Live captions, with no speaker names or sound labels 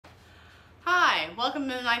Hi, welcome to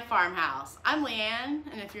Mennonite Farmhouse. I'm Leanne,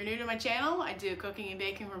 and if you're new to my channel, I do cooking and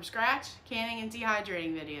baking from scratch, canning and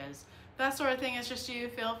dehydrating videos. If that sort of thing is just you,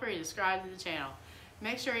 feel free to subscribe to the channel.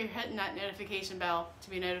 Make sure you're hitting that notification bell to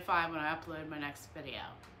be notified when I upload my next video.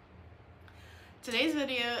 Today's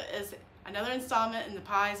video is another installment in the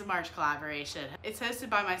Pies of March collaboration. It's hosted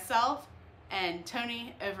by myself and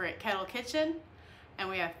Tony over at Kettle Kitchen, and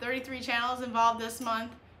we have 33 channels involved this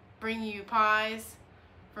month, bringing you pies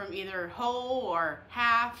from either whole or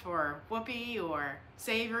half or whoopie or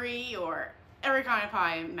savory or every kind of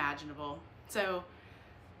pie imaginable. So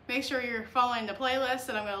make sure you're following the playlist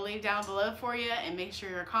that I'm going to leave down below for you, and make sure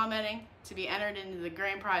you're commenting to be entered into the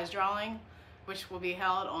grand prize drawing, which will be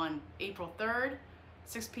held on April 3rd,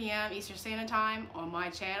 6 p.m. Eastern Standard Time on my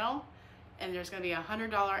channel. And there's going to be a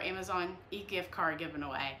 $100 Amazon e-gift card given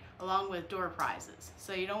away along with door prizes,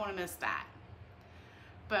 so you don't want to miss that.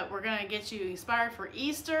 But we're going to get you inspired for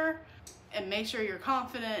Easter, and make sure you're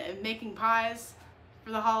confident in making pies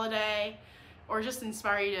for the holiday, or just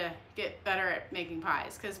inspire you to get better at making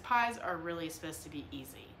pies, because pies are really supposed to be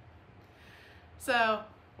easy. So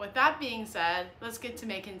with that being said, let's get to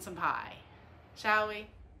making some pie, shall we?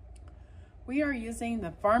 We are using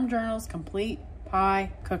the Farm Journal's Complete Pie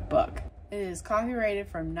Cookbook. It is copyrighted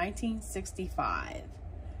from 1965,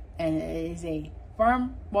 and it is a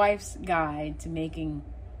farm wife's guide to making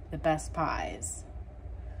the best pies.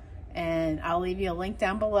 And I'll leave you a link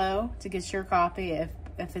down below to get your copy if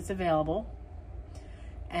it's available.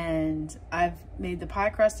 And I've made the pie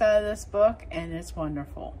crust out of this book, and it's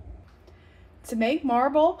wonderful. To make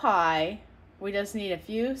Marlborough Pie, we just need a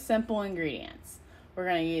few simple ingredients. We're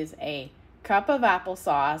going to use a cup of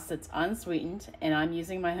applesauce that's unsweetened, and I'm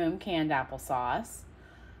using my home canned applesauce,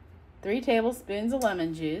 3 tablespoons of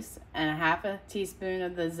lemon juice, and a half a teaspoon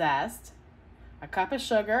of the zest, a cup of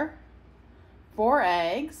sugar, 4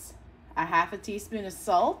 eggs, a half a teaspoon of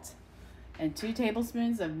salt, and 2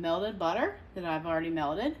 tablespoons of melted butter that I've already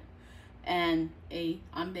melted, and a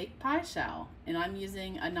unbaked pie shell, and I'm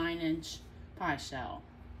using a 9-inch pie shell.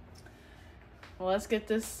 Well, let's get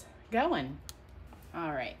this going.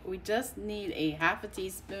 All right, we just need a half a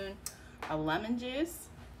teaspoon of lemon juice,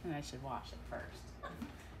 and I should wash it first.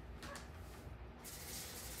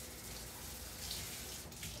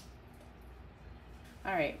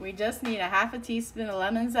 All right, we just need a half a teaspoon of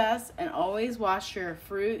lemon zest, and always wash your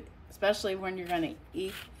fruit, especially when you're going to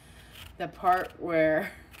eat the part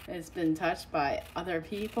where it's been touched by other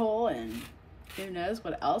people and who knows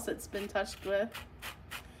what else it's been touched with.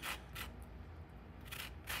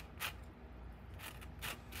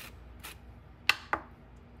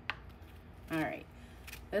 All right,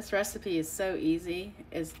 this recipe is so easy.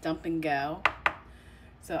 It's dump and go.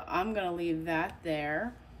 So I'm going to leave that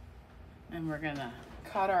there, and we're going to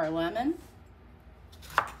cut our lemon.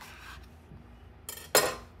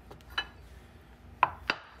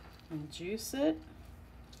 And juice it.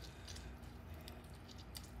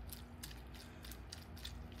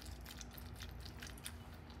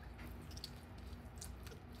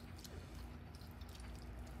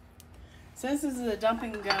 Since this is a dump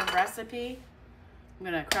and go recipe, I'm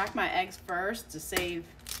going to crack my eggs first to save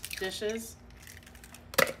dishes.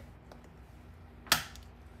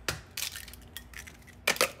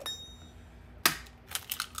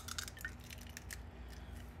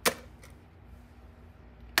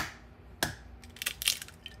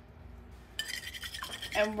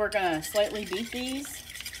 And we're going to slightly beat these.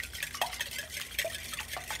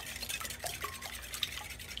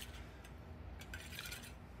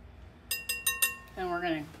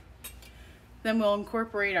 And then we'll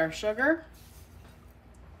incorporate our sugar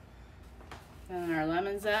and our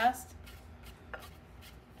lemon zest.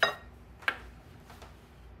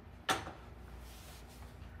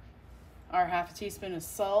 Our half a teaspoon of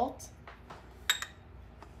salt.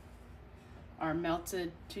 Our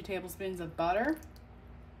melted 2 tablespoons of butter.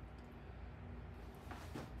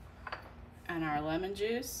 And our lemon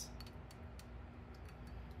juice.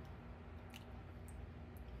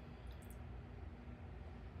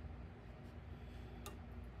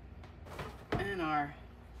 And our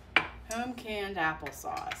home canned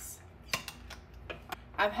applesauce.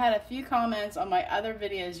 I've had a few comments on my other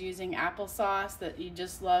videos using applesauce that you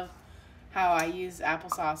just love how I use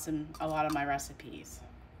applesauce in a lot of my recipes.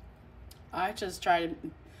 I just try to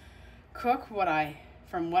cook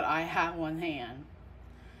from what I have on hand.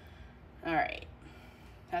 All right,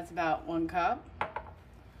 that's about 1 cup.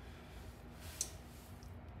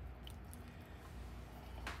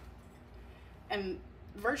 And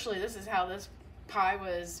virtually this is how this pie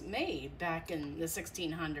was made back in the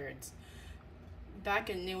 1600s. Back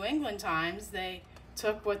in New England times, they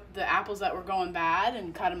took the apples that were going bad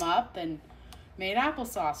and cut them up and made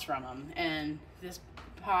applesauce from them. And this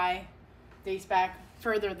pie dates back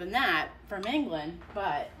further than that, from England,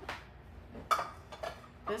 but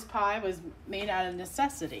this pie was made out of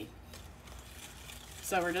necessity.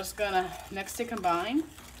 So we're just gonna mix to combine.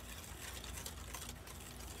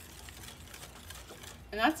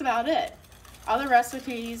 And that's about it. Other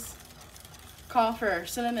recipes call for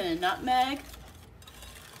cinnamon and nutmeg,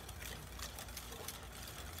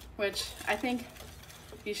 which I think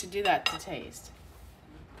you should do that to taste.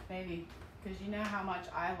 Maybe, because you know how much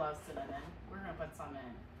I love cinnamon. We're gonna put some in.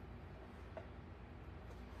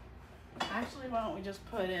 Actually, why don't we just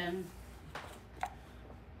put in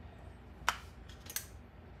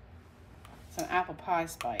some apple pie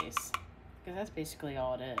spice, because that's basically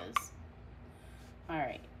all it is. All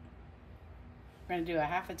right, we're gonna do a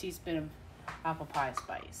half a teaspoon of apple pie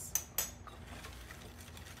spice,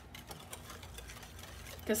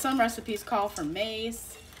 because some recipes call for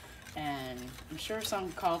mace, and I'm sure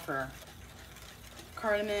some call for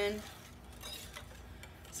cardamom.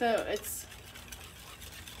 So it's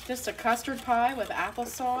just a custard pie with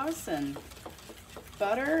applesauce and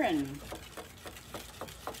butter and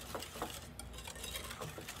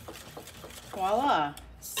voila,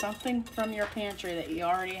 something from your pantry that you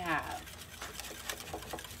already have.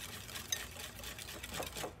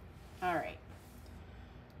 All right,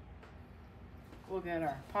 we'll get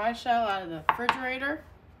our pie shell out of the refrigerator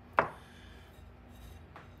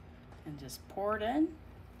and just pour it in.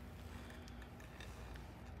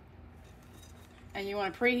 And you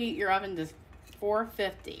want to preheat your oven to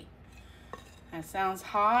 450. That sounds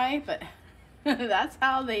high, but that's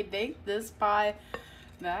how they baked this pie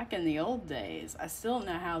back in the old days. I still don't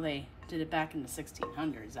know how they did it back in the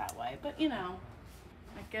 1600s that way, but you know,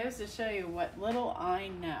 it goes to show you what little I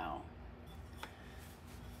know.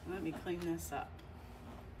 Let me clean this up.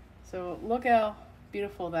 So look how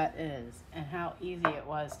beautiful that is and how easy it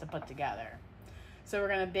was to put together. So we're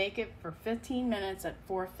going to bake it for 15 minutes at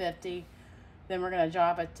 450. Then we're going to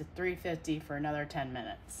drop it to 350 for another 10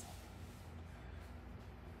 minutes.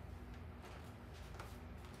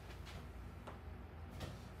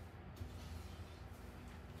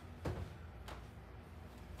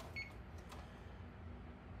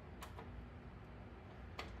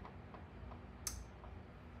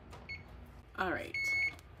 All right,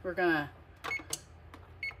 we're going to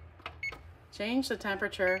change the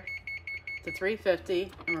temperature to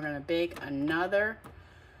 350 and we're going to bake another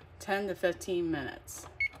 10 to 15 minutes.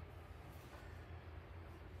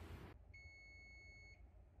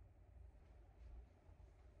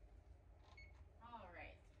 All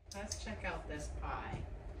right, let's check out this pie.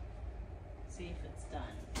 See if it's done.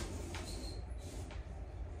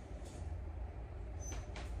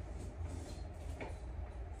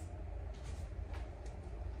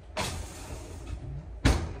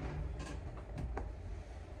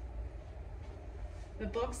 The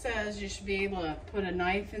book says you should be able to put a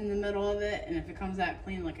knife in the middle of it, and if it comes out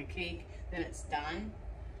clean like a cake, then it's done.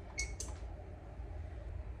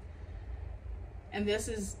 And this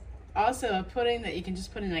is also a pudding that you can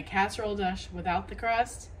just put in a casserole dish without the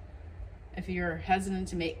crust, if you're hesitant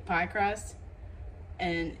to make pie crust.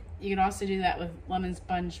 And you can also do that with lemon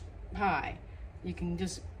sponge pie. You can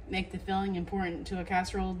just make the filling and pour it into a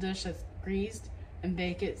casserole dish that's greased and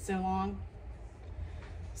bake it so long.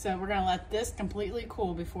 So we're gonna let this completely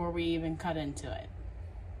cool before we even cut into it.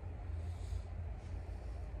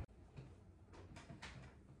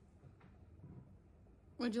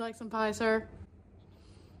 Would you like some pie, sir?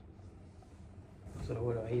 So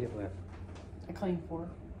what do I eat it with? A clean fork.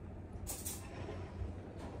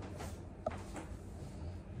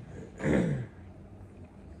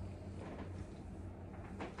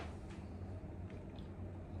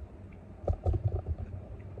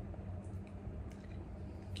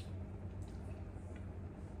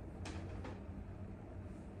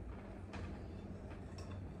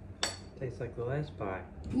 Tastes like the last pie.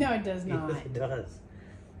 No, it does not. Yes, it does.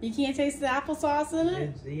 You can't taste the applesauce in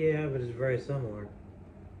it? Yeah, but it's very similar.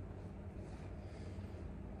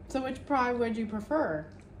 So which pie would you prefer?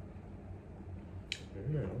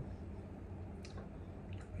 No.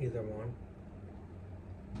 Either one.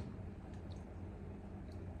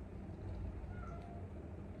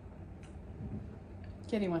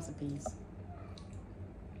 Kitty wants a piece.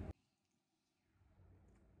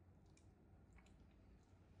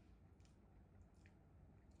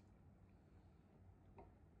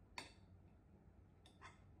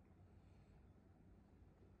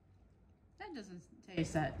 That doesn't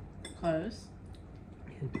taste that close.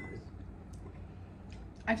 It does.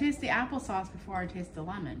 I taste the applesauce before I taste the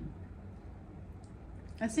lemon.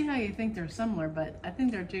 I see how you think they're similar, but I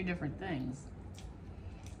think they're two different things.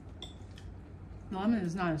 The lemon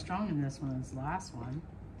is not as strong in this one as the last one.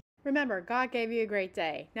 Remember, God gave you a great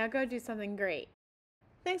day. Now go do something great.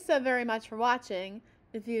 Thanks so very much for watching.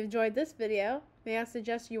 If you enjoyed this video, may I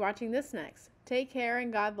suggest you watching this next. Take care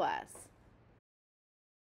and God bless.